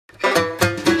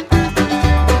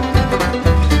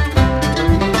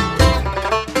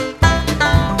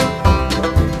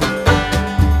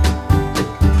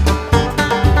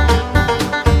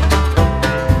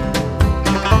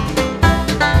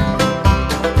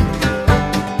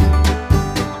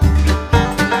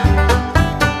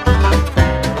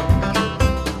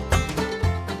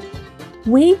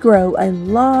We grow a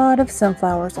lot of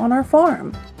sunflowers on our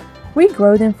farm. We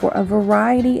grow them for a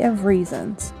variety of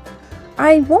reasons.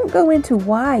 I won't go into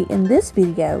why in this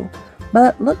video,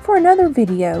 but look for another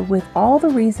video with all the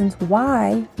reasons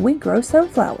why we grow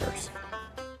sunflowers.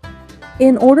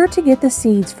 In order to get the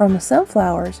seeds from the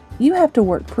sunflowers, you have to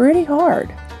work pretty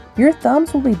hard. Your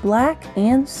thumbs will be black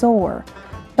and sore,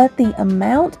 but the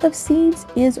amount of seeds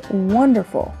is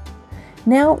wonderful.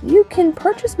 Now, you can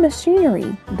purchase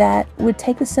machinery that would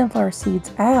take the sunflower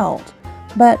seeds out,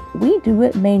 but we do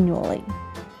it manually.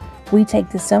 We take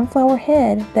the sunflower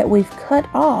head that we've cut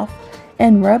off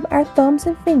and rub our thumbs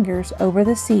and fingers over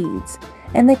the seeds,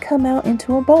 and they come out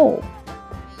into a bowl.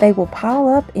 They will pile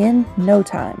up in no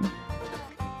time.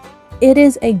 It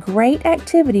is a great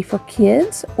activity for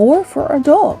kids or for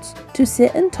adults to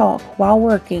sit and talk while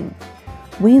working.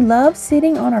 We love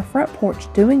sitting on our front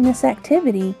porch doing this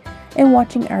activity and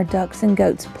watching our ducks and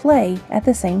goats play at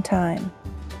the same time.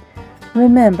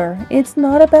 Remember, it's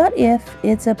not about if,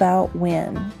 it's about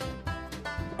when.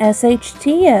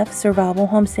 SHTF Survival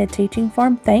Homestead Teaching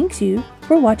Farm thanks you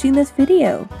for watching this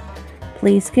video.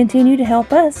 Please continue to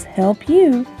help us help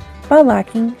you by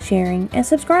liking, sharing, and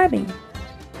subscribing.